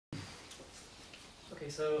Okay,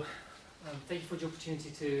 so thank you for the opportunity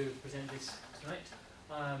to present this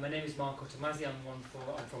tonight. My name is Marco Tomasi.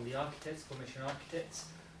 I'm from the Architects, Formation Architects.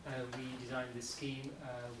 We designed this scheme,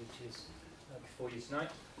 which is before you tonight.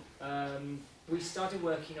 We started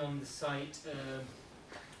working on the site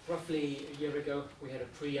roughly a year ago. We had a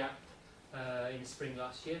pre-app in spring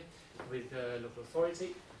last year with the local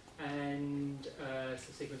authority, and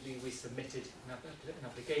subsequently we submitted an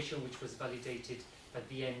application which was validated at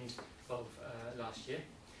the end of last year.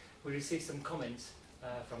 We received some comments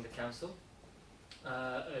from the council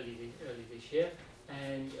early this year,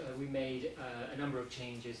 and we made a number of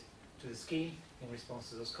changes to the scheme in response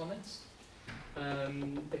to those comments.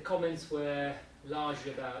 The comments were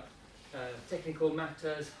largely about technical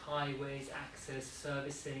matters, highways, access,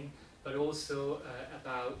 servicing, but also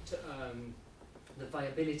about the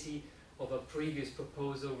viability of a previous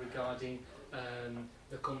proposal regarding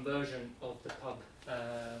the conversion of the pub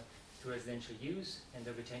to residential use and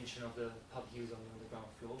the retention of the pub use on the ground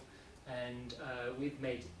floor. And we've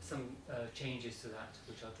made some changes to that,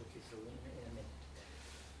 which I'll talk you through in a minute.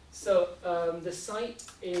 So the site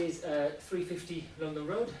is 350 London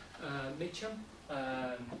Road, Mitcham,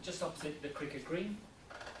 just opposite the cricket green.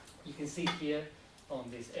 You can see here on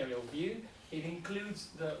this aerial view, it includes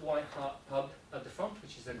the White Hart pub at the front,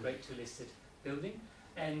 which is a Grade 2 listed building,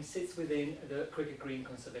 and sits within the cricket green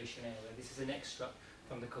conservation area. This is an extra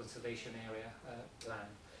from the conservation area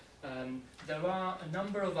plan. There are a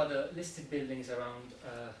number of other listed buildings around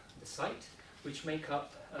the site which make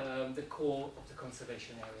up the core of the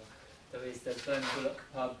conservation area. There is the Burn Bullock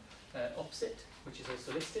pub opposite, which is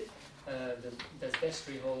also listed. There's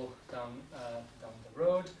Vestry Hall down the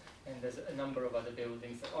road, and there's a number of other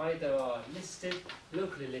buildings that either are listed,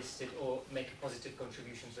 locally listed, or make a positive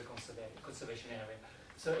contribution to the conservation area.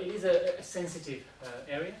 So it is a sensitive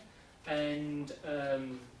area, and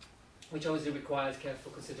which obviously requires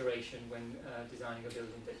careful consideration when designing a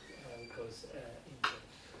building that goes into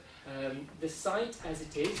it. The site, as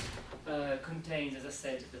it is, contains, as I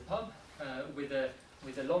said, the pub with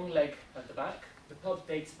a long leg at the back. The pub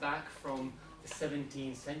dates back from the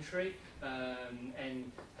 17th century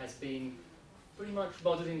and has been pretty much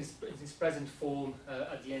modeled in its present form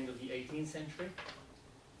at the end of the 18th century.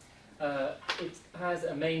 It has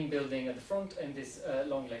a main building at the front and this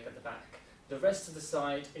long leg at the back. The rest of the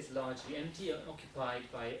site is largely empty and occupied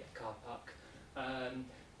by a car park.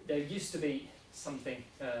 There used to be something,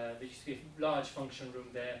 there used to be a large function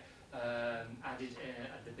room there added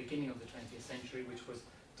at the beginning of the 20th century, which was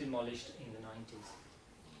demolished in the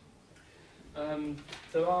 90s.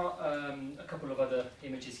 There are a couple of other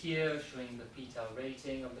images here showing the P-TAL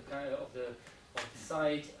rating of the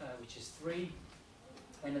site, which is 3,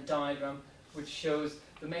 and a diagram which shows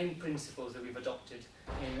the main principles that we've adopted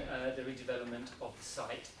in the redevelopment of the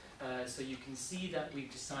site. So you can see that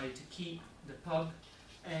we've decided to keep the pub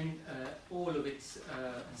and all of its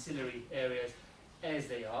ancillary areas as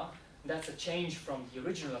they are. That's a change from the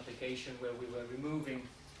original application where we were removing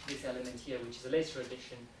this element here, which is a later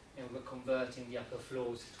addition, and we're converting the upper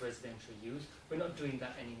floors to residential use. We're not doing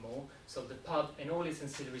that anymore, so the pub and all its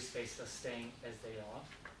ancillary spaces are staying as they are.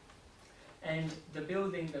 And the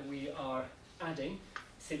building that we are adding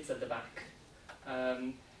sits at the back.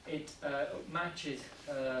 It matches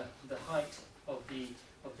the height of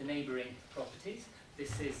the neighbouring properties.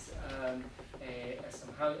 This is a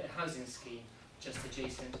housing scheme just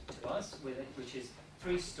adjacent to us, which is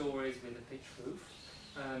 3 stories with a pitch roof.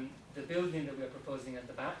 The building that we're proposing at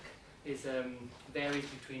the back is varies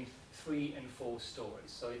between 3 and 4 stories,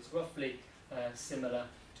 so it's roughly similar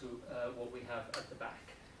to what we have at the back.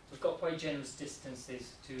 We've got quite generous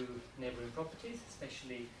distances to neighbouring properties,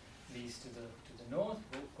 especially these to the north.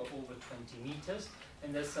 We've got over 20 metres,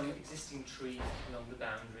 and there's some existing trees along the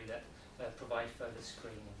boundary that provide further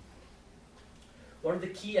screening. One of the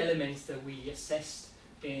key elements that we assessed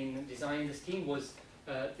in designing the scheme was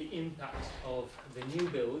the impact of the new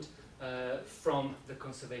build from the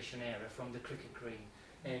conservation area, from the cricket green.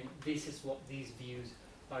 And this is what these views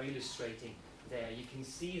are illustrating there. You can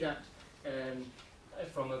see that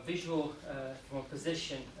from a visual, from a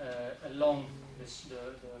position along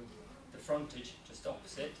the frontage just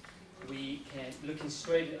opposite, we can, looking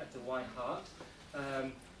straight at the White Hart,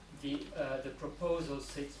 the proposal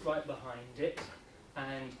sits right behind it,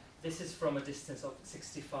 and this is from a distance of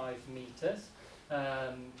 65 metres,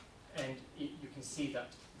 and you can see that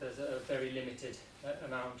there's a very limited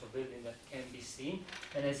amount of building that can be seen,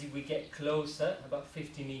 and as we get closer, about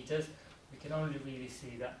 50 metres, we can only really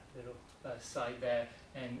see that little side there,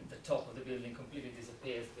 and the top of the building completely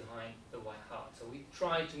disappears behind the White Hart. So we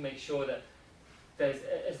try to make sure that there's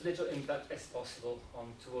as little impact as possible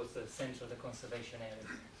towards the centre of the conservation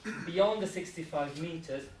area. Beyond the 65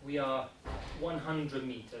 metres, we are 100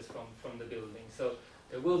 metres from the building, so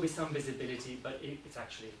there will be some visibility, but it's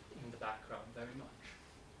actually in the background very much.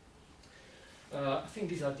 I think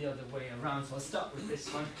these are the other way around, so I'll start with this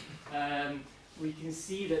one. We can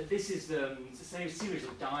see that this is the same series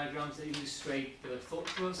of diagrams that illustrate the thought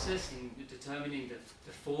process in determining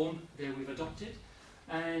the form that we've adopted.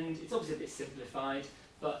 And it's obviously a bit simplified,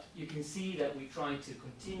 but you can see that we try to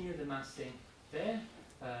continue the massing there,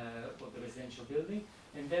 for the residential building,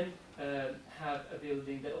 and then have a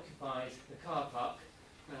building that occupies the car park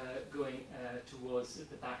going towards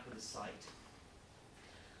the back of the site.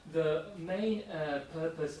 The main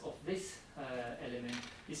purpose of this element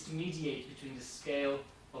is to mediate between the scale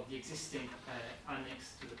of the existing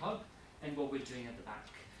annex to the pub and what we're doing at the back.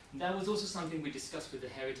 And that was also something we discussed with the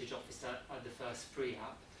Heritage Officer at the first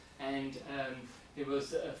pre-app, and it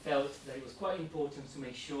was felt that it was quite important to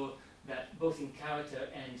make sure that both in character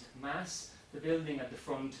and mass, the building at the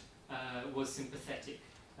front was sympathetic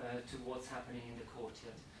to what's happening in the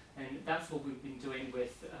courtyard. And that's what we've been doing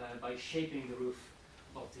with by shaping the roof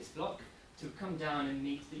of this block to come down and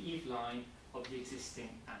meet the eave line of the existing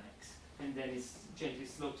annex, and then it gently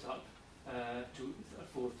slopes up to a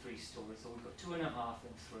full 3 stories. So we've got 2.5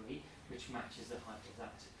 and 3, which matches the height of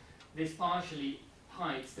that. This partially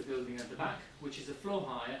hides the building at the back, which is a floor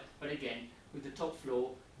higher, but again with the top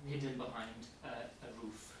floor hidden behind a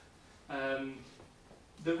roof.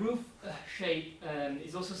 The roof shape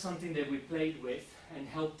is also something that we played with and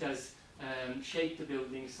helped us shape the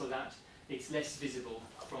building so that it's less visible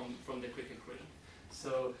from the cricket green.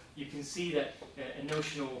 So you can see that a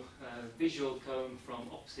notional visual cone from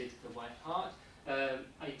opposite the White Hart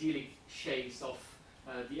ideally shaves off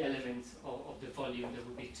the elements of the volume that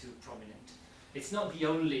would be too prominent. It's not the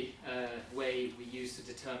only way we use to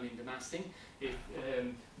determine the massing. If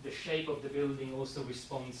the shape of the building also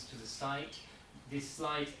responds to the site, this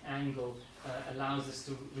slight angle allows us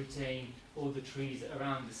to retain all the trees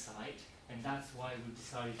around the site, and that's why we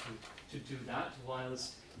decided to do that,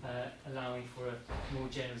 whilst allowing for a more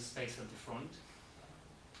generous space at the front.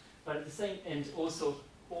 But at the same end, also,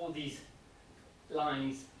 all these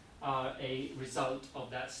lines are a result of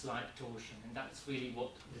that slight torsion, and that's really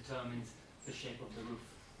what determines the shape of the roof.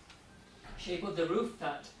 Shape of the roof,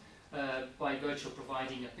 that by virtue of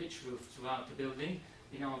providing a pitch roof throughout the building,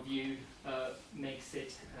 in our view, makes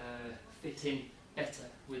it fit in better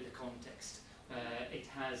with the context. It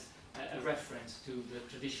has a reference to the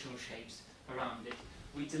traditional shapes around it.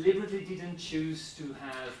 We deliberately didn't choose to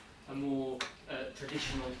have a more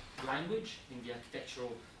traditional language in the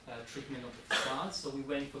architectural treatment of the facade, so we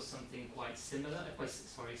went for something quite similar,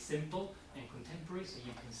 simple and contemporary. So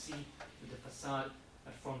you can see that the facade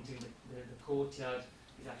fronting the courtyard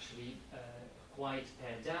is actually quite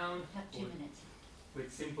pared down. Have 2 minutes. With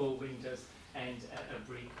simple windows and a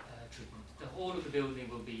brick treatment. The whole of the building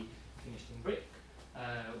will be finished in brick,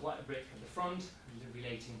 white brick at the front,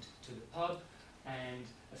 relating to the pub, and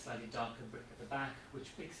a slightly darker brick at the back,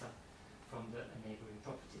 which picks up from the neighbouring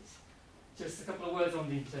properties. Just a couple of words on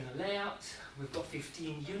the internal layout. We've got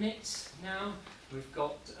 15 units now. We've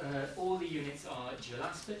got all the units are dual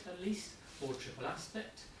aspect at least, or triple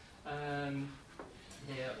aspect.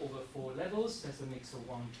 They are over 4 levels. There's a mix of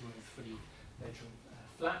 1, 2 and 3 bedroom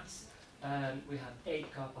flats. We have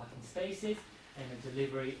 8 car parking spaces and a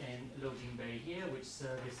delivery and loading bay here, which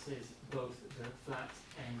services both the flat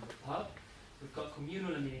and the pub. We've got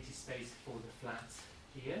communal amenity space for the flats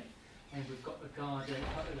here, and we've got a garden,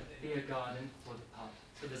 a beer garden for the pub.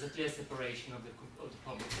 So there's a clear separation of the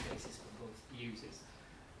public spaces for both users.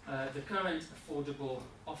 The current affordable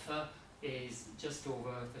offer is just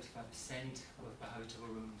over 35% both by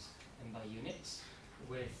habitable rooms and by units,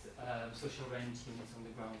 with social rent units on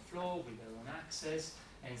the ground floor with their own access,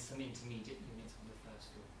 and some intermediate units on the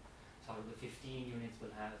first floor. So out of the 15 units,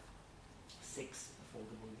 we'll have 6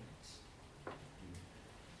 affordable units.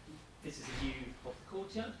 This is a view of the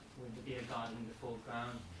courtyard with the beer garden in the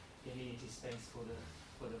foreground, the amenity space for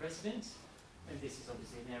the residents, and this is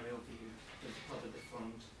obviously an aerial view of the pub at the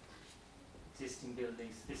front. Existing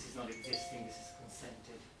buildings. This is not existing. This is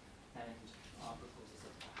consented, and our proposal is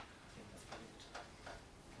at the back. I think that's about it.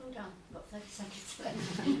 Hold on, got 30 seconds left.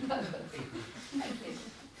 Thank you.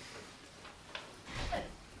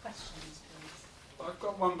 Questions, please? I've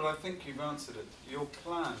got one, but I think you've answered it. Your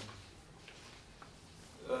plan,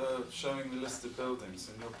 showing the list of buildings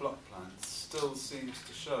in your block plan, still seems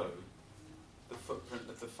to show the footprint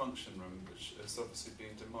of the function room, which is obviously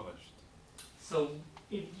being demolished. So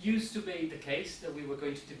it used to be the case that we were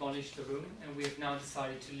going to demolish the room, and we have now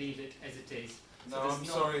decided to leave it as it is No, So I'm there's not-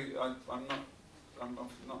 sorry, I'm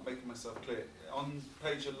not making myself clear. On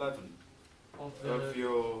page 11 Of of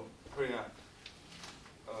your pre-app,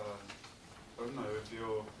 of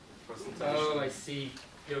your presentation. Oh, I see.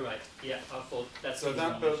 You're right. Yeah, I thought that's. So really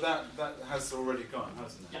that knowledge. that has already gone,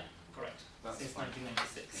 hasn't it? Yeah, correct. That's Since fine.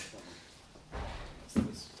 1996. That's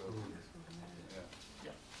this building.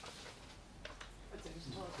 Yeah.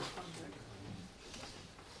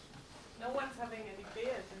 No one's having any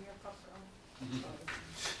beers in your popcorn.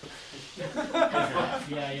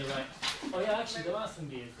 Yeah, you're right. Oh yeah, actually there are some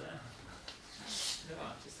beers there. There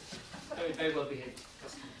are just very, very well behaved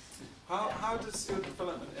customers. How does your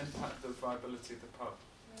development impact the viability of the pub?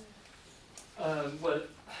 Well,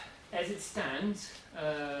 as it stands,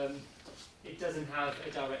 it doesn't have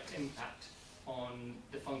a direct impact on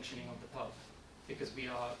the functioning of the pub because we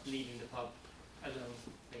are leaving the pub alone,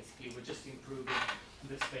 basically. We're just improving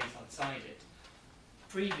the space outside it.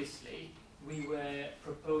 Previously, we were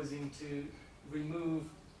proposing to remove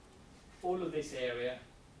all of this area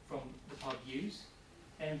from the pub use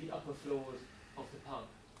and the upper floors of the pub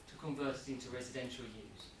to convert it into residential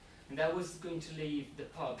use. And that was going to leave the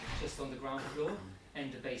pub just on the ground floor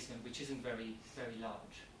and the basement, which isn't very, very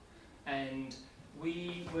large. And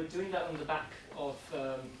we were doing that on the back of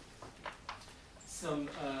some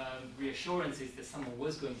reassurances that someone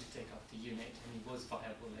was going to take up the unit and it was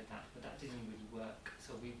viable like that, but that didn't really work.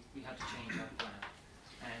 So we had to change our plan.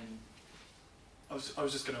 And I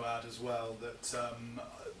was just going to add as well that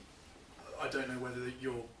I don't know whether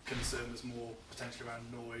your concern was more potentially around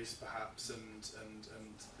noise perhaps and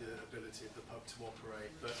the ability of the pub to operate,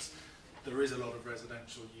 but there is a lot of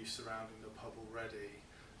residential use surrounding the pub already,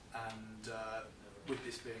 and with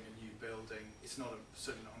this being a new building, it's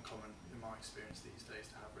certainly not uncommon in my experience these days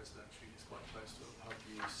to have residential use quite close to a pub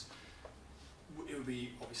use. It would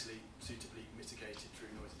be obviously suitably mitigated through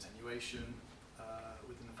noise attenuation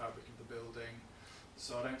within the fabric of the building.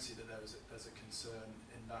 So I don't see that there's a concern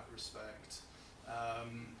in that respect.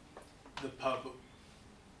 The pub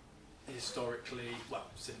historically, well,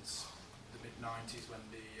 since the mid-90s when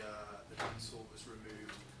the dance hall was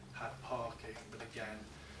removed, had parking, but again,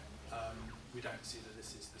 we don't see that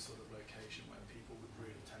this is the sort of location where people would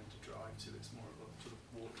really tend to drive to. It's more of a sort of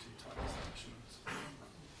walk-to type establishment.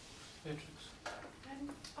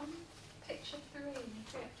 On picture 3 in the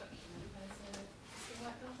pre-op document, there's a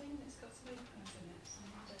white building that's got some windows in it, some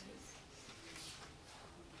windows.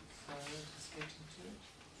 just getting to it.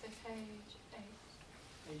 So page 8.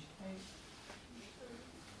 Page 8.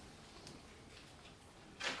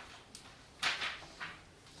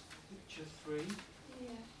 Picture 3.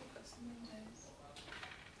 Yeah, we've got some windows.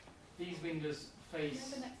 These windows You face.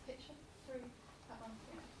 know the next picture? 3. That one.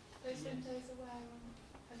 Yeah. Those Yeah. windows are where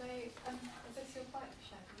are they? Is this your bike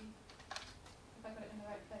shed? Have I got it in the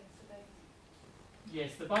right place? Are they?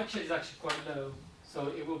 Yes, the bike shed is actually quite low, so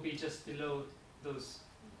it will be just below those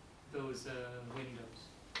windows.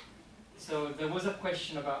 So there was a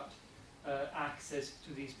question about access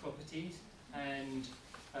to these properties, and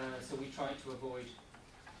so we tried to avoid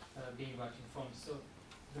being right in front. So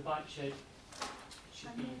the bike shed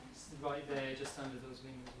should be right there, just under those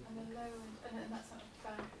windows. And the low and that's not a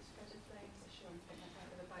boundary spread of flames issue or anything like that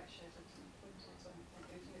with a bike shed and some windows or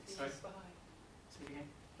anything. It's Sorry? used behind. Say it again.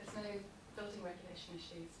 There's no building regulation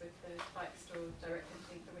issues with the bike store directly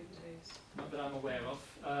underneath the windows. Not that I'm aware of.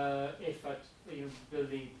 If at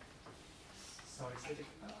building, sorry,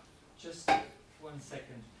 just 1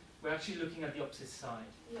 second. We're actually looking at the opposite side.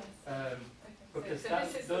 Yes. Okay. Because so that,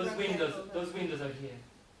 this is the those red windows, label those that- windows are here.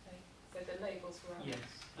 Okay. So the labels were on. Yes,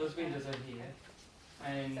 those windows are here,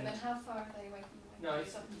 and So then how far are they away from the windows? no,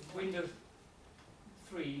 it's Up to four? window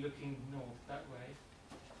 3 looking north that way.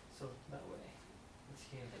 So that way, it's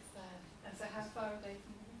here. It's there. And so how far are they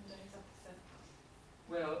from the windows opposite?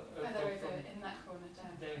 Well, Oh, they're over in that corner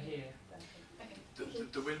down. they're here. Okay.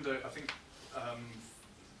 The window, I think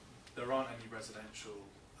there aren't any residential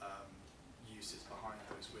uses behind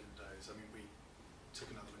those windows. I mean, we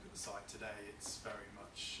took another look at the site today. It's very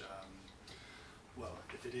much, well,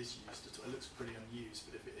 if it is used at all, it looks pretty unused,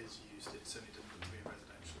 but if it is used, it certainly doesn't look to be a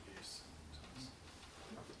residential use.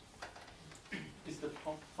 Is the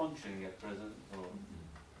pub functioning at present or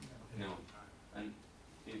no? And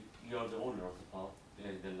if you're the owner of the pub,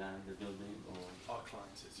 the land, the building, or Our client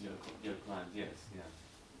is. your client? Yes, yeah.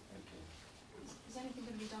 Okay. Is anything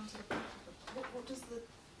going to be done to the back of the pub? What does the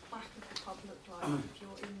back of the pub look like if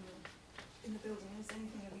you're in the building? Is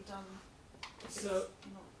anything going to be done if So,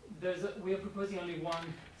 it's not? we are proposing only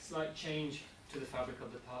one slight change to the fabric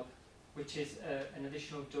of the pub, which is an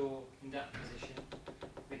additional door in that position,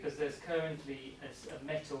 because there's currently a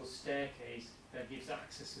metal staircase that gives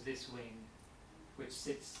access to this wing, which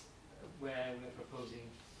sits where we're proposing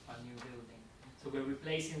our new building. So we're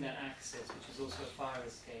replacing that access, which is also a fire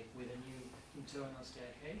escape, with a new internal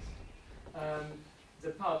staircase. The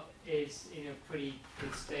pub is in a pretty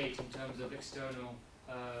good state in terms of external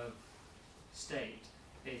state.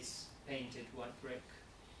 It's painted white brick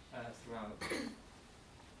throughout.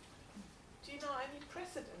 Do you know any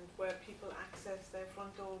precedent where people access their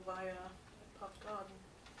front door via a pub garden?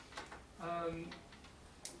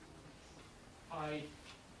 I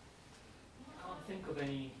can't think of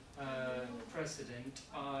any precedent.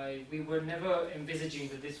 We were never envisaging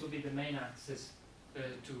that this would be the main access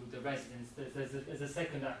to the residence. There's a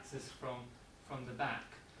second access from the back,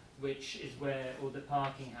 which is where all the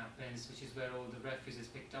parking happens, which is where all the refuse is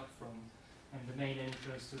picked up from, and the main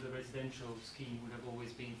entrance to the residential scheme would have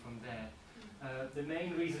always been from there. The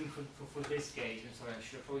main reason for this gate, and sorry, I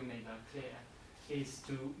should have probably made that clear, is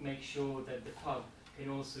to make sure that the pub can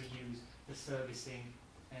also use the servicing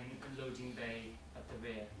and loading bay at the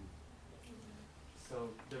rear. So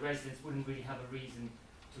the residents wouldn't really have a reason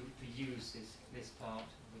to use this part,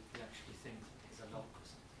 which we actually think is a lock or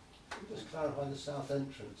something. Can you just clarify the south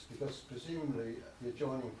entrance, because presumably the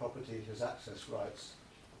adjoining property has access rights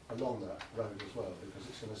along that road as well, because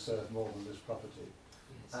it's going to serve more than this property.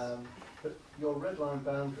 Yes. But your red line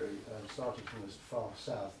boundary, starting from this far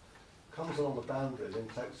south, comes along the boundary, then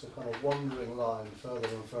takes a kind of wandering line further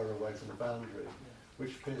and further away from the boundary,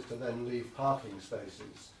 which appears to then leave parking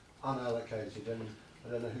spaces unallocated, and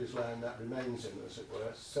I don't know whose land that remains in, as it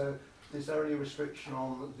were. So is there any restriction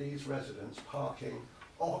on these residents parking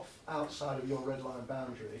off outside of your red line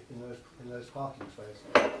boundary in those parking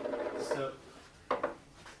spaces? So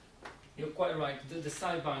you're quite right. The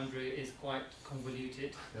side boundary is quite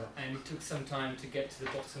convoluted, and it took some time to get to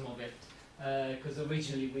the bottom of it, because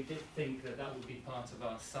originally we did think that that would be part of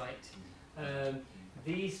our site.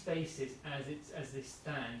 These spaces, as they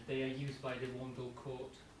stand, they are used by the Wandle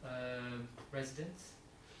Court residents,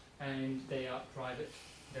 and they are private.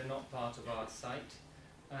 They're not part of our site.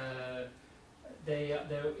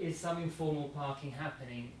 There is some informal parking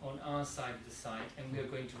happening on our side of the site, and we are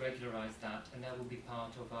going to regularise that, and that will be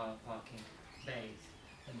part of our parking bays.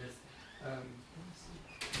 And there's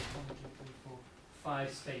 5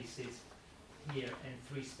 spaces here and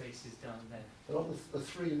 3 spaces down there. And on the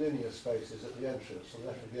 3 linear spaces at the entrance, on the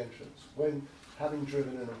left of the entrance, when having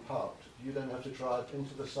driven in and parked, you then have to drive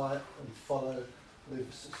into the site and follow the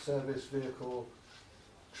service vehicle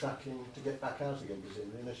tracking to get back out again,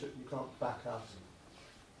 presumably. You can't back out.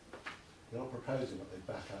 You're not proposing that they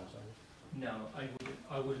back out, are you? No,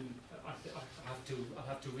 I wouldn't. I'll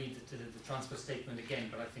have to read the transport statement again,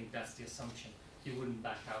 but I think that's the assumption. You wouldn't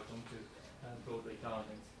back out onto Broadway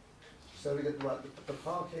Gardens. So we get the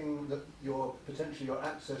parking that potentially your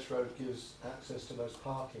access road gives access to those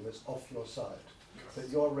parking that's off your site, that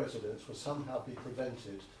your residents will somehow be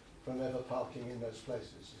prevented from ever parking in those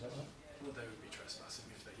places. Is that right? Well, they would be trespassing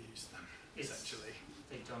if they used them, essentially.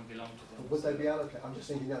 They don't belong to them. Would they be allocated? I'm just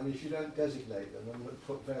thinking, I mean, if you don't designate them and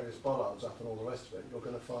put various bollards up and all the rest of it, you're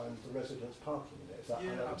going to find the residents parking in it. Is that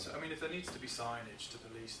absolutely. I mean, if there needs to be signage to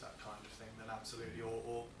police that kind of thing, then absolutely.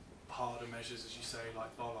 Or harder measures, as you say,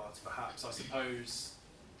 like bollards, perhaps. I suppose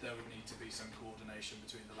there would need to be some coordination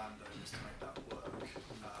between the landowners to make that work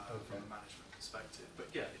from a management perspective. But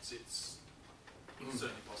yeah, it's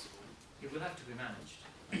certainly possible. It will have to be managed.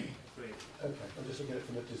 Great. Okay, I'm just looking at it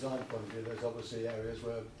from a design point of view. There's obviously areas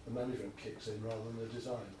where the management kicks in rather than the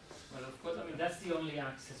design. Well, of course, I mean, that's the only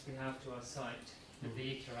access we have to our site, the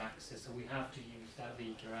vehicular access, so we have to use that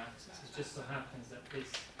vehicular access. It just so happens that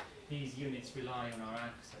these units rely on our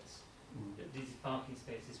access. These parking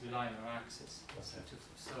spaces rely on our access.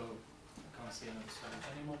 So I can't see another solution.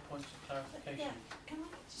 Any more points of clarification? Yeah, can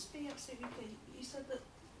I just be absolutely clear? You said that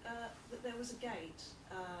there was a gate,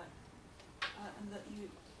 and that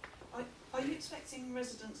are you expecting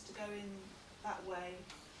residents to go in that way,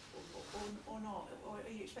 or not? Or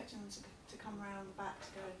are you expecting them to come around the back to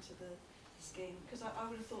go into the scheme? Because I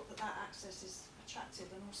would have thought that access is attractive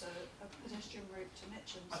and also a pedestrian route to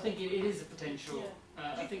Mitcham. I think it is a potential.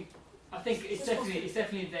 Yeah. I think it's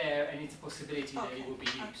definitely there, and it's a possibility that it will be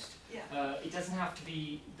used. Yeah. It doesn't have to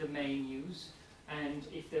be the main use, and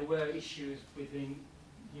if there were issues within,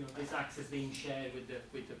 this access being shared with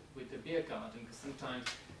the beer garden, because sometimes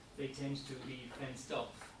they tend to be fenced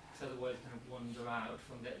off, so otherwise kind of wander out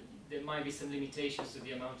from there. There might be some limitations to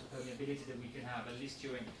the amount of permeability that we can have, at least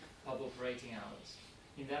during pub operating hours.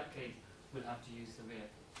 In that case, we'll have to use the rear.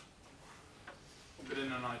 But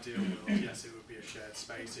in an ideal world, yes, it would be a shared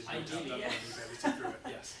space. You'd have that permeability through it.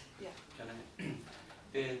 Yes. Yeah. Can I?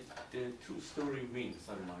 The 2-story wing.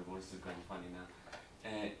 Sorry, my voice is going funny now.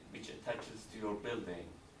 which attaches to your building.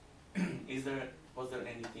 Was there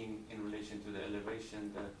anything in relation to the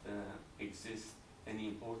elevation that exists? Any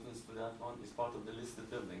importance to that one? It's part of the listed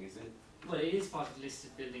building, is it? Well, it is part of the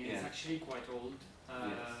listed building. It's Yeah. actually quite old.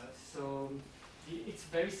 Yes. So it's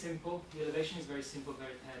very simple. The elevation is very simple,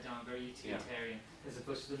 very pared down, very utilitarian, as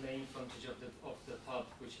opposed to the main frontage of the pub,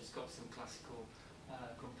 which has got some classical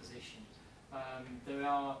composition. There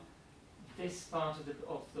are this part of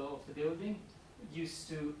the building used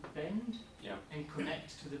to bend Yeah. and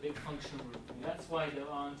connect to the big functional room. And that's why there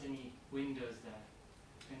aren't any windows there.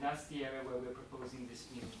 And that's the area where we're proposing this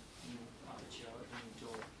new aperture, a new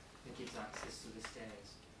door that gives access to the stairs.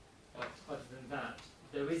 But other than that,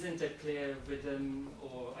 there isn't a clear rhythm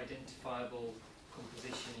or identifiable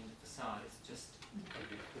composition in the facade. It's just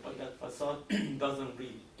Okay. But that facade doesn't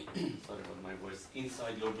read, sorry about my voice,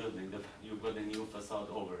 inside your building. You've got a new facade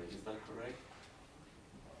over it, is that correct?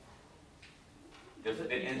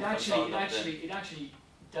 it actually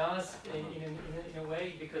does in a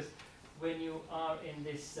way, because when you are in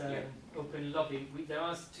this open lobby, there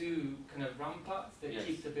are two kind of ramparts that Yes.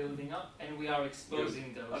 keep the building up, and we are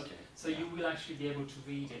exposing those. Okay. So you will actually be able to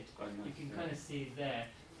read it. Quite nice, You can yeah. kind of see it there,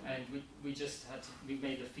 and we just had to, we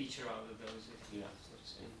made a feature out of those, Yeah. so to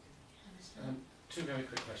speak. Two very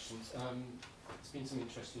quick questions. There's been some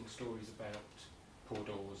interesting stories about poor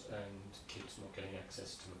doors and kids not getting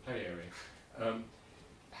access to the play area.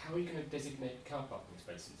 How are you going to designate car parking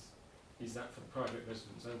spaces? Is that for the private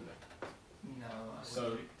residents only? No, I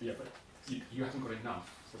So, wouldn't. yeah, but you haven't got enough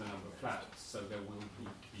for the number of flats, so there will need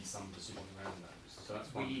to be some decision around that. So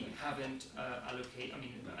that's one We thing. haven't allocated, I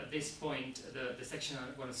mean, at this point, the section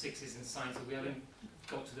 106 isn't signed, so we haven't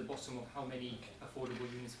got to the bottom of how many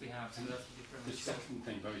affordable units we have, so that's the The second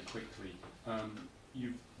thing, very quickly,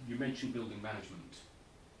 you mentioned building management.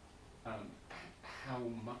 How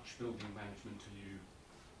much building management are you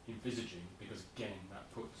envisaging? Because again,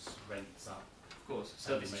 that puts rents up, Of course, and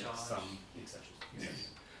service makes charge. some, etc.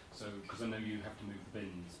 So, because I know you have to move the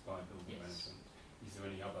bins by building Yes. management. Is there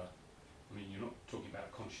any other? I mean, you're not talking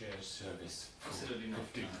about concierge service. for Absolutely not.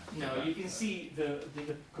 50. No, you can see the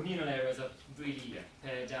communal areas are really Yeah.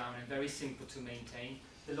 pared down and very simple to maintain.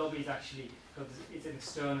 The lobby is actually, it's an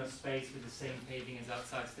external space with the same paving as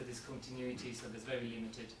outside, so there's continuity, so there's very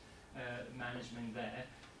limited management there.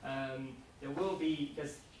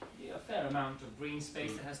 There's a fair amount of green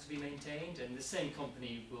space that has to be maintained, and the same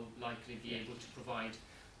company will likely be able to provide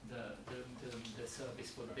the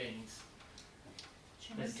service for the bins.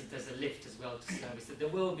 There's a lift as well to service it. There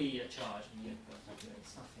will be a charge, but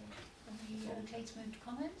it's nothing. Can we allocate move to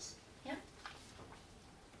comments? Can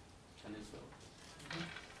as well.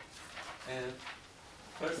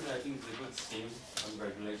 Personally, I think it's a good scheme.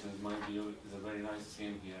 Congratulations, my view is a very nice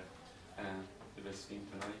scheme here, the best scheme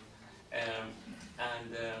tonight.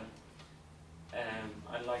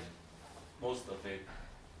 I like most of it.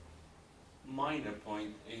 Minor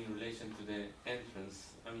point in relation to the entrance.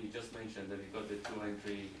 I mean, you just mentioned that you got the two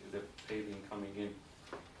entry, the paving coming in.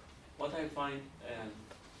 What I find,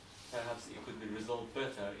 perhaps it could be resolved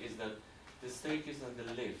better, is that the staircase and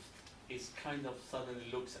the lift is kind of suddenly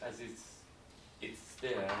looks as it's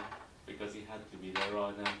there because it had to be there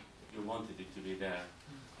rather than you wanted it to be there.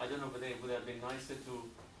 I don't know whether it would have been nicer to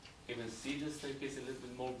even see the staircase a little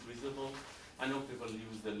bit more visible. I know people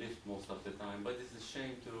use the lift most of the time, but it's a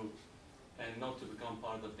shame to not to become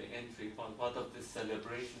part of the entry, part of the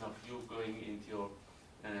celebration of you going into your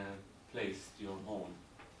place, to your home.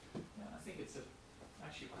 Yeah, I think it's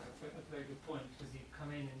actually quite a very good point, because you come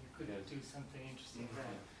in and you could do something interesting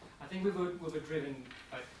there. I think we were driven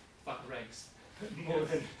by regs more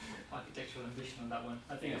than architectural ambition on that one.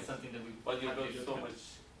 I think it's something that we. But you've got happily so look at. much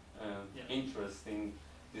interesting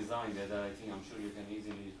design that I think I'm sure you can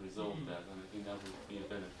easily resolve that, and I think that would be a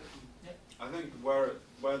benefit. I think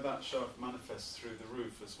where that shaft manifests through the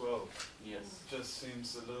roof as well, Yes, just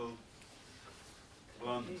seems a little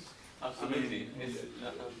blunt. absolutely. I mean,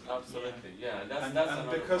 Absolutely, yeah. That's And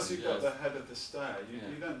another because point, you've got yes. the head of the stair, you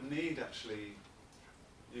Yeah. don't need actually.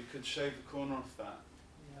 You could shave a corner off that.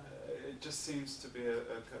 It just seems to be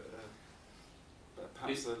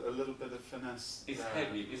perhaps a little bit of finesse. It's there.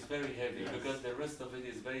 heavy, it's very heavy, Yes. because the rest of it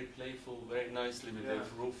is very playful, very nicely with the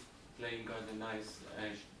roof playing kind of nice,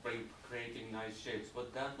 creating nice shapes.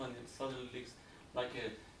 But that one, it suddenly looks like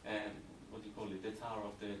a, what do you call it, the tower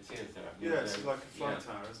of the theatre. Yeah, it's like a fly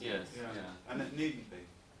tower, isn't Yes, it? yeah. And it needn't be.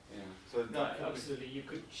 Yeah. So No, that could absolutely. You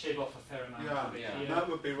could shave off a fair amount Yeah, of it. yeah. You be, know. that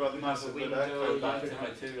would be rather You nice. have a It would window, echo you back. But the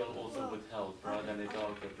material also would help, rather than a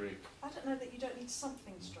darker brick. I don't know that you don't need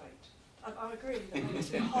something straight. I agree that it needs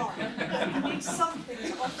to be high, but you need something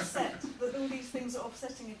to offset that all these things are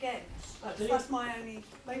offsetting against. That's my only.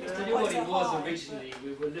 Maybe it's I not tell you what quite so it was high, originally.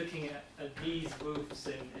 We were looking at these roofs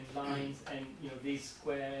and lines and these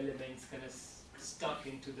square elements kind of stuck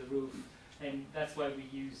into the roof, and that's why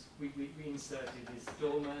we inserted these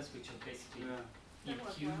dormers, which are basically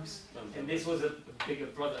cubes, and this was a bigger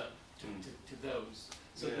brother to those.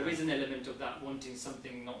 So there is an element of that wanting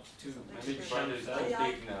something not too Brother is so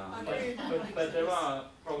big now. but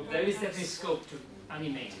there is definitely scope to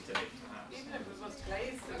animate it a bit, perhaps. Even if it was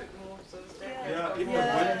glazed a bit more, so it's Yeah, even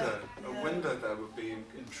a window there would be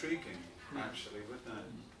intriguing, actually, wouldn't it?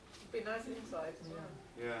 It'd be nice inside as well.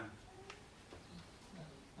 Yeah.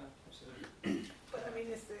 Absolutely. But I mean,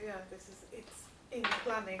 it's in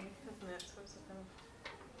planning, isn't it? So it's a kind of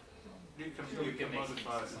You can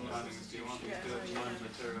modify it in planning as you want. You do it design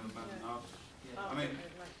material amendment after. I mean,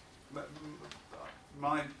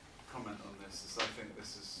 my comment on this is I think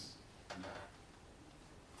this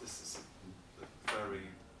is a very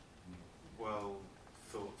well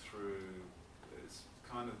thought through. It's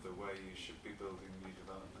kind of the way you should be building new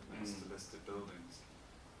development next to listed buildings.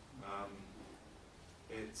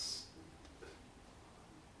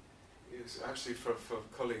 It's actually for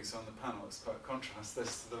colleagues on the panel, it's quite a contrast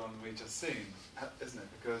this to the one we just seen, isn't it?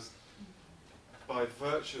 Because by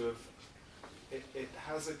virtue of it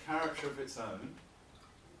has a character of its own.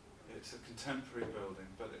 It's a contemporary building,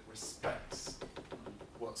 but it respects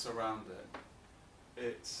what's around it.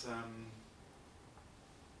 It's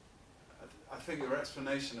I think your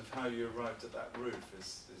explanation of how you arrived at that roof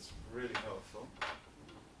is really helpful.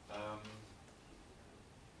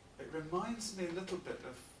 It reminds me a little bit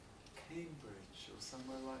of Cambridge or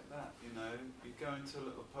somewhere like that. You go into a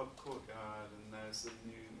little pub courtyard and there's a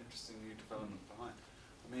interesting new development behind.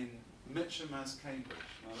 I mean, Mitcham as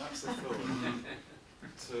Cambridge. Now that's a thought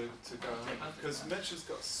to go on, because Mitcham's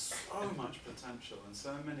got so much potential and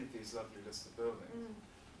so many of these lovely listed buildings.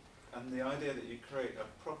 And the idea that you create a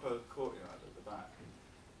proper courtyard at the back.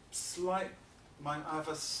 I have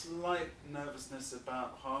a slight nervousness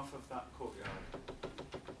about half of that courtyard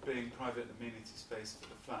being private amenity space for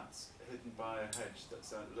the flats, hidden by a hedge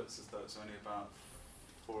that looks as though it's only about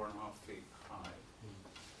 4.5 feet high.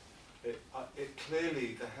 It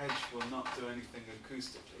clearly, the hedge will not do anything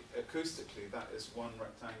acoustically. Acoustically, that is one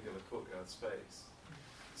rectangular courtyard space.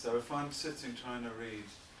 So if I'm sitting trying to read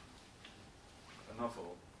a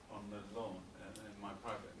novel on the lawn in my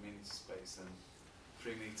private amenity space, and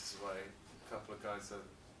 3 meters away, a couple of guys are,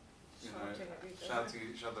 shouting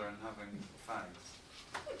at each other and having fags.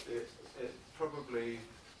 It probably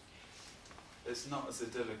it's not as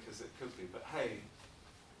idyllic as it could be, but hey,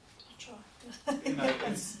 I'll try.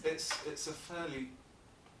 it's a fairly,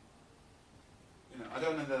 I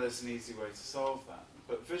don't know that there's an easy way to solve that,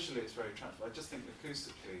 but visually it's very attractive. I just think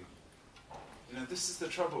acoustically, this is the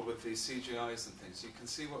trouble with these CGIs and things. You can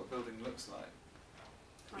see what a building looks like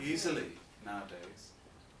easily nowadays,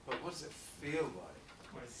 but what does it feel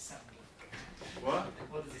like? What does it sound like? What?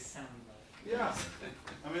 What does it sound like? Yeah,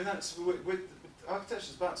 I mean that's with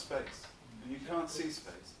architecture's about space, and you can't see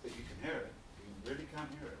space, but you can hear it. You really can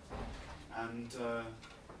hear it, and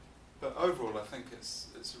but overall, I think it's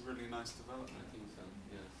a really nice development. I think so.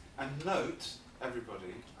 Yes. And note,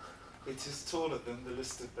 everybody, it is taller than the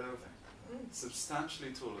listed building,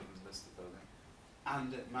 substantially taller than the listed building,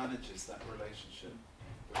 and it manages that relationship,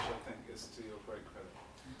 which I think is to your great credit.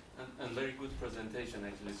 And very good presentation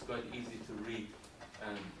actually. It's quite easy to read,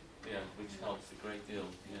 and which helps a great deal.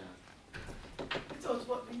 Yeah. It's also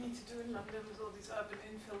what we need to do in London with all these urban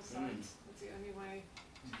infill sites. It's the only way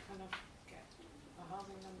to kind of get the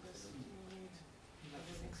housing numbers you need.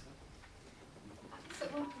 So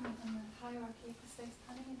working on the hierarchy of the space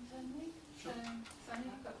planning internally. So I know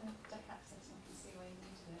you've got the deck access and I can see where you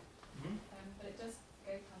needed it. But it does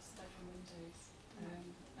go past the bedroom windows.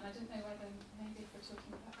 And I didn't know whether maybe if we're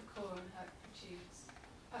talking about the core and how it protrudes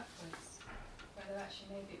upwards, whether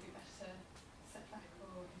actually maybe it'd be better set back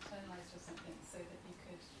or internalised or something so that you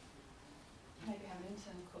could maybe have an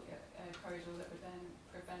internal corridor that would then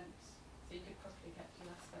prevent, so you could properly get dual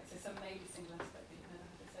aspect. So some maybe single aspect, but you've never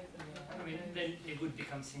had this over. I mean, then it would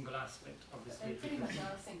become single aspect, obviously. They pretty much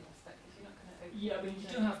are single aspect because you're not going to open. Yeah, I mean, you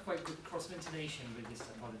do have quite good cross-ventilation with this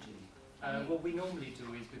topology. What we normally do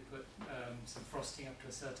is we put some frosting up to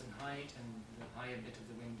a certain height, and the higher bit of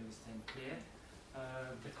the window is then clear.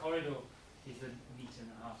 The corridor is 1.5 meters,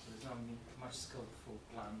 so there's not much scope for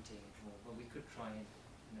planting, but we could try and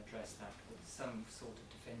address that with some sort of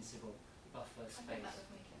defensible buffer I think space. that would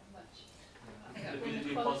make it a much think that Would with it the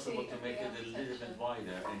be quality possible to of make the it a little bit architecture.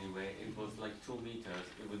 wider anyway? It was like 2 meters,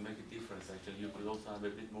 it would make a difference actually. You could also have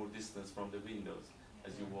a bit more distance from the windows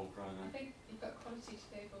as you walk around. I think you've got quality to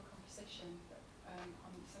the overall composition, but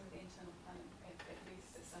on some of the internal planning, it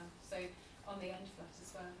loses itself. So on the end flat as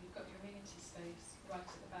well, you've got your amenity space right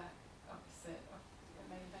at the back, opposite of the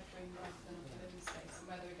main bedroom rather than of the living space, and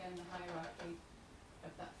whether again the hierarchy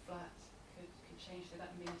of that flat could change so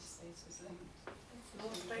that amenity space was linked. It's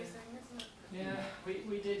more spacing, isn't it? Yeah,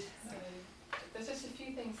 we did. So there's just a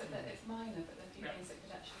few things that it's minor, but there are a few Yeah. things that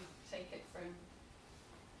could actually take it from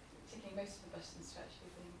ticking most of the buttons to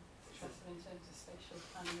actually being successful in terms of spatial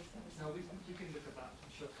planning as well as. No, you can look at that,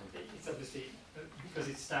 I'm sure. It's obviously, because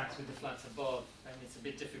it stacks with the flats above, and it's a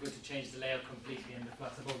bit difficult to change the layout completely, and the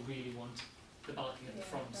flats above really want the balcony at the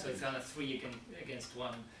Yeah, front, so right. it's kind of 3 against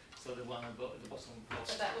 1, so the one above, the bottom But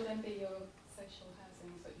lost. that will then be your social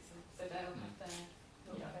housing, is what you said. So they'll have their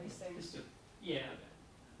north facing. Yeah,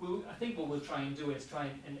 I think what we'll try and do is try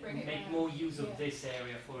and Bring it make round. more use of Yeah. this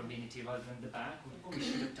area for amenity rather than the back. We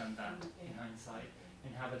should have done that in hindsight,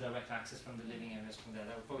 and have a direct access from the living areas from there.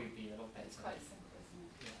 That would probably be a lot better. It's quite simple, isn't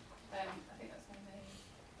it? Yeah. I think that's my main.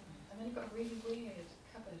 And then you've got a really weird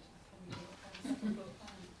cupboard on your second floor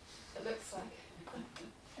plan. It looks like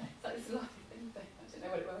it's like this lovely thing. I don't know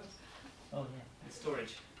what it was. Oh yeah, the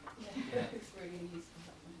storage. Yeah, it's really useful.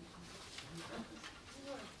 That one.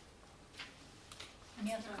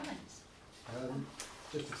 Any other comments?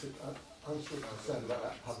 Just to say, I'm sort of concerned about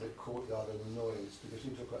that public courtyard and the noise, because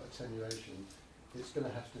you talk about attenuation. It's going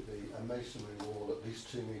to have to be a masonry wall at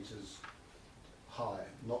least 2 metres high,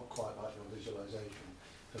 not quite like your visualisation,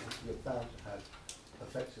 because you're bound to have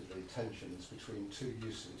effectively tensions between 2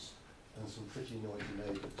 uses and some pretty noisy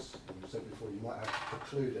neighbours. And you said before, you might have to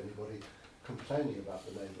preclude anybody complaining about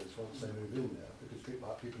the neighbours once they move in there, because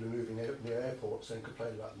people who are moving near airports and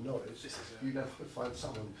complain about the noise. You never find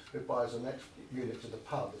someone who buys the next unit to the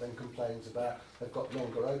pub and then complains about they've got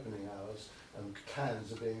longer opening hours and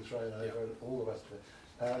cans are being thrown over and all the rest of it.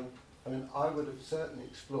 I mean, I would have certainly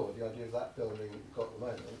explored the idea of that building you've got at the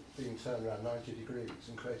moment being turned around 90 degrees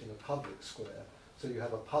and creating a public square, so you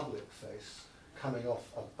have a public face coming off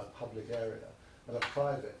a public area and a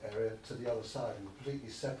private area to the other side, and completely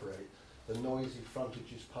separate the noisy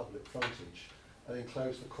frontage is public frontage, and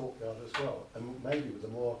enclose the courtyard as well, and maybe with a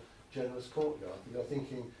more generous courtyard. You're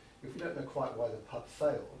thinking, if we don't know quite why the pub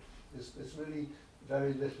failed, there's really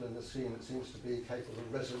very little in the scene that seems to be capable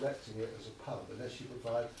of resurrecting it as a pub, unless you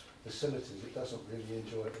provide facilities it doesn't really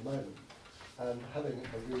enjoy at the moment. And having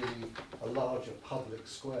a larger public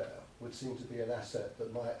square would seem to be an asset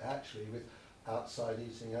that might actually, with outside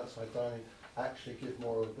eating, outside dining, actually give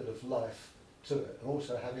more of a bit of life to it. And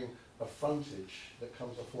also having a frontage that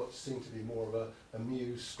comes off what seemed to be more of a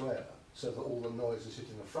mews square, so that all the noise is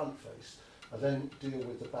hitting the front face, and then deal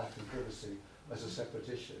with the back and privacy as a separate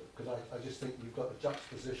issue. Because I just think you've got a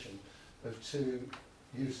juxtaposition of 2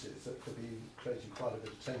 uses that could be creating quite a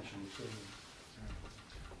bit of tension between them.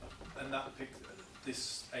 And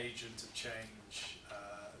this agent of change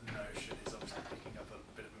notion is obviously picking up a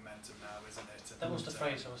bit of momentum now, isn't it? That was the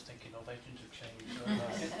phrase I was thinking of, agent of change.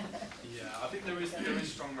 Yeah, I think there is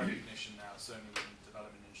strong recognition now, certainly within the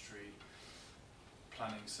development industry,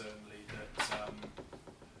 planning certainly, that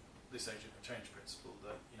this agent of change principle,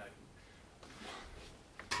 that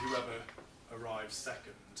whoever arrives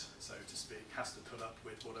second, so to speak, has to put up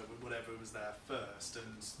with whatever was there first,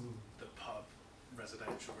 and the pub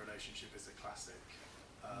residential relationship is a classic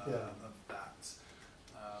of that.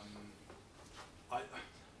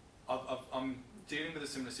 I'm dealing with a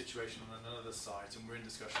similar situation on another site, and we're in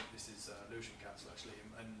discussion. This is Lewisham Council actually,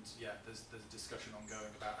 and there's a discussion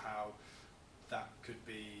ongoing about how that could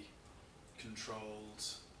be controlled,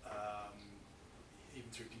 even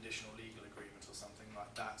through conditional legal agreement or something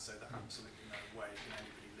like that, so that absolutely no way can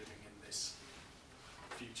anybody living in this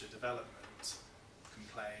future development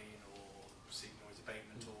complain or seek noise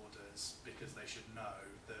abatement orders, because they should know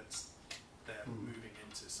that they're moving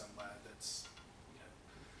into somewhere that's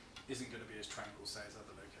isn't going to be as tranquil, say, as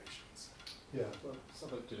other locations. Yeah. Well,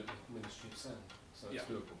 Southwark did it with Ministry of Sound, so it's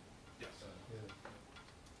doable. Yeah. So. Yeah.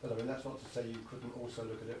 But I mean, that's not to say you couldn't also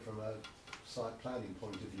look at it from a site planning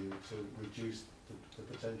point of view to reduce the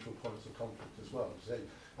potential points of conflict as well. So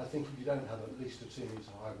I think if you don't have at least a 2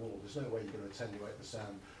 metre high wall, there's no way you're going to attenuate the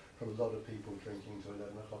sound from a lot of people drinking to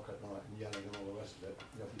 11 o'clock at night and yelling and all the rest of it.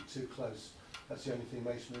 You know, if you're too close, that's the only thing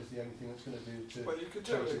masonry is the only thing that's going to do to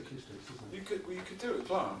change the acoustics, isn't it? You could do it with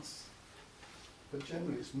glass. But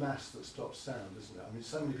generally it's mass that stops sound, isn't it? I mean,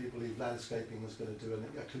 so many people believe landscaping is going to do an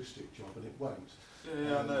acoustic job, and it won't.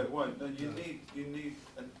 Yeah, no, it won't. No, you need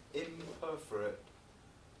an imperforate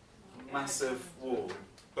massive wall,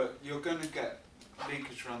 but you're going to get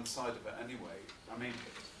leakage around the side of it anyway. I mean,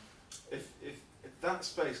 if that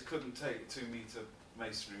space couldn't take a 2 metre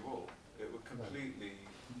masonry wall, it would completely...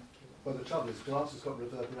 Well, the trouble is glass has got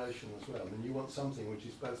reverberation as well. I mean, you want something which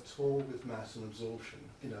is both tall with mass and absorption,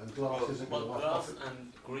 you know, and glass isn't going to Well, wipe glass off it.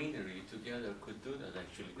 and greenery together could do that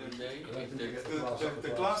actually, couldn't they? I don't If think they you get the glass off The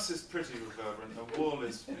glass is pretty reverberant, the wall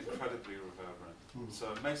is incredibly reverberant. So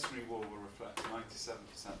a masonry wall will reflect 97%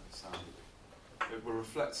 of sound. It will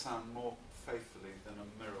reflect sound more faithfully than a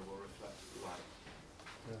mirror will reflect light.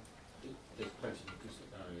 There's plenty of acoustic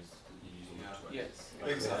barriers that you use on Yeah. motorways. Yes,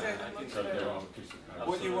 Exactly. I think So there so. are acoustic barriers.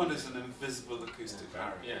 What you want is an invisible acoustic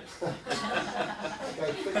barrier. Yes.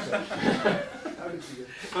 Okay, fix it. How did you get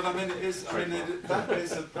But I mean, that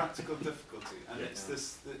is a practical difficulty, and it's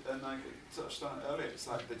this, and I touched on it earlier, it's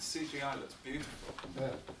like the CGI looks beautiful,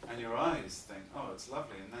 and your eyes think, oh, it's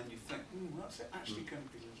lovely, and then you think, what's it actually going to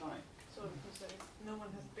be like? So because no one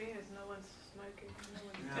has beers, no one's smoking, no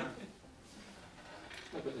one's Yeah.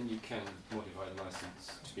 No, but then you can modify the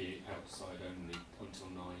license to be outside only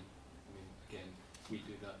until 9. I mean, again, we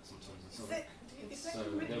do that sometimes in summer. Is So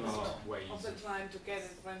there there commitment are ways of the of... client to get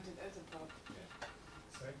it rented as a pub?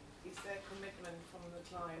 Sorry? Is there commitment from the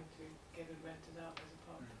client to get it rented out as a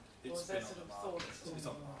pub? It's Or is there been sort on of the market. thoughts It's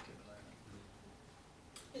on the market at the moment.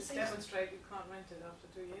 to It seems- demonstrate you can't rent it after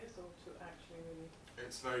 2 years, or to actually really?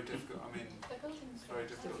 It's very difficult. I mean, The building's it's very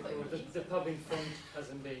difficult. The pub in front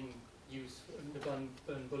hasn't been used, the Burn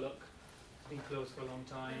Bullock has been closed for a long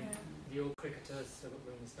time. Yeah. The old cricketers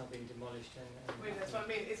room is now being demolished, and Wait, that's what I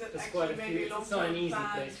mean. Is it there's quite actually a few- maybe it's not long-term an easy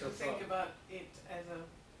plan place to to think pub. about it as a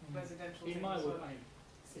residential in thing my as well? work,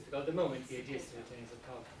 it's difficult. At the moment, the idea is to retain as a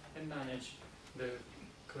pub and manage the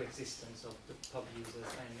coexistence of the pub users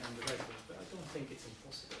and the residents, but I don't think it's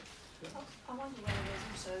impossible. I wonder whether there's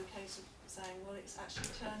also a case of saying, well, it's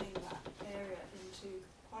actually turning that area into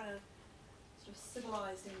quite a sort of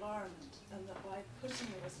civilised environment, and that by putting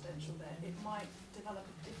a residential there, it might develop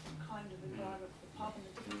a different kind of environment for the pub and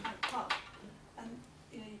a different kind of pub. And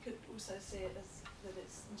you know, you could also see it as that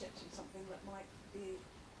it's injecting something that might be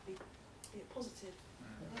a positive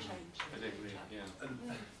change. I agree, yeah. And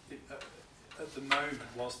at the moment,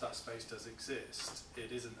 whilst that space does exist,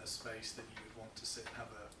 it isn't a space that you would want to sit and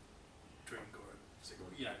have a drink or a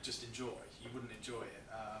cigarette, you know, just enjoy. You wouldn't enjoy it.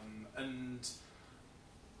 And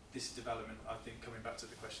this development, I think, coming back to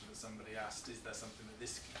the question that somebody asked, is there something that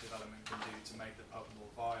this development can do to make the pub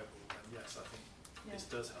more viable? And yes, I think this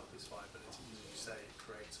does help its viability. As you say, it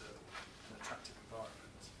creates an attractive environment.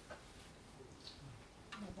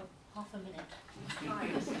 Half a minute.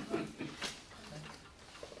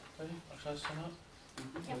 Ready? Shall I sum up?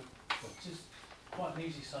 Yep. Just quite an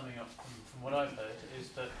easy summing up from what I've heard is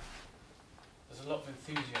that there's a lot of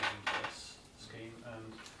enthusiasm for this scheme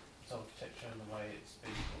and its architecture and the way it's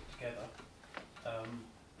been put together.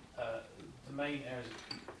 The main areas of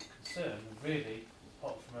concern, really,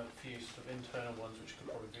 apart from a few sort of internal ones which could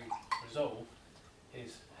probably be resolved,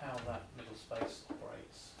 is how that middle space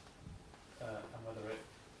operates and whether it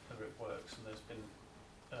works. And there's been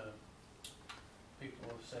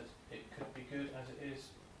people have said it could be good as it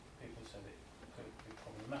is, people have said it could be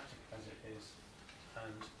problematic as it is,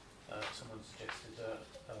 and someone suggested a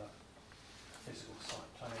physical site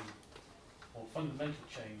planning or fundamental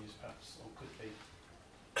changes perhaps, or could be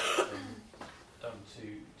done to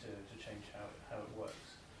change how it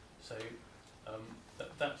works. So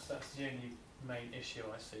that's the only main issue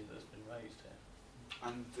I see that's been raised here.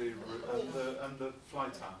 And the fly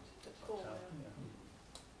tower. Yeah.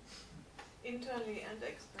 Internally and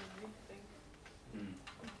externally, I think.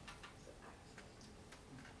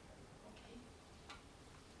 Okay.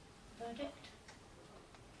 Verdict?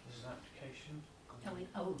 This is an application. Yeah,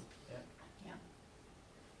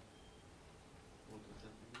 What does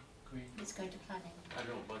that mean? Green. it's going to planning. I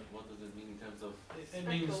don't know, but what does it mean in terms of... It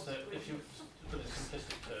means that if you put it in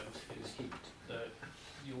simplistic terms, is that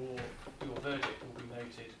your verdict will be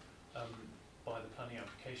noted by the Planning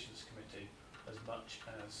Applications Committee as much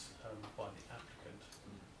as by the applicant.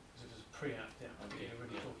 Because if it's a pre-app, you're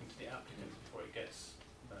really talking to the applicant before it gets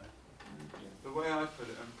there. The way I put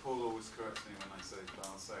it, and Paul always corrects me when I say it, but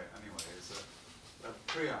I'll say it anyway, is that at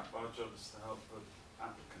pre-app, our job is to help the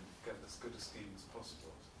applicant get as good a scheme as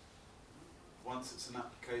possible. Once it's an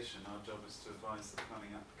application, our job is to advise the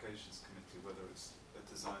Planning Applications Committee whether it's a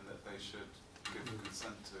design that they should give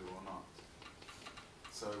consent to or not.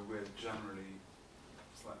 So we're generally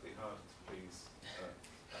slightly harder to please at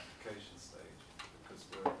application stage because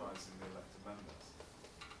we're advising the elected members.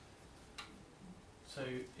 So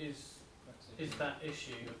is that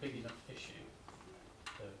issue a big enough issue?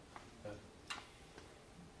 The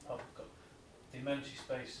pub got amenity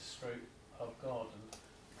space stroke pub garden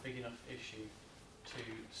a big enough issue to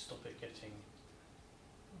stop it getting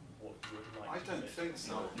what you would like I to don't do? think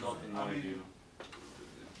so. Not in I my mean, view.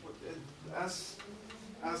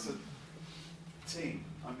 As a team,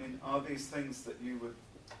 I mean, are these things that you would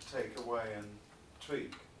take away and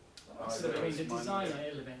tweak? So, I mean, the Either as design minor-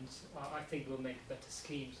 elements, I think, will make a better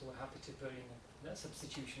scheme, so we're happy to put in that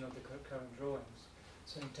substitution of the current drawings.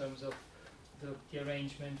 So in terms of the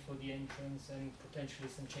arrangement for the entrance and potentially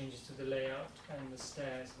some changes to the layout and the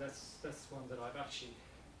stairs, that's one that I'm actually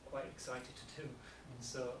quite excited to do.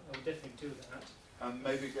 So I will definitely do that. And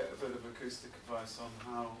maybe get a bit of acoustic advice on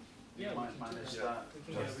how you Yeah, we might can do manage that. that.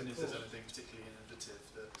 We can Just get a if there's report. anything particularly innovative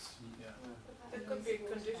that, yeah. Yeah. There could be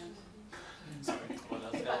conditions. Sorry. Well,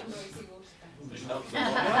 Put that's that helps. noisy water fountain. Which helps a No,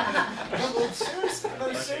 lot.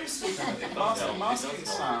 well, seriously, masking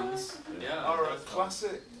sounds Yeah, are a that's fine.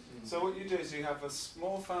 classic. So what you do is you have a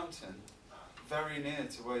small fountain very near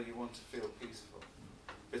to where you want to feel peaceful,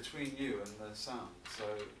 between you and the sound. So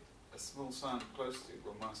a small sound close to you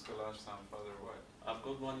will mask a large sound further away. I've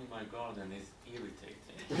got one in my garden, it's irritating.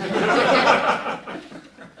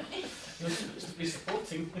 You're supposed to be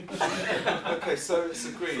supporting. Okay, so it's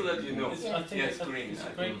a green. So that you know. It's- I think Yes, it's a- green. it's a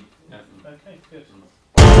I green. think. Yeah. Okay, good.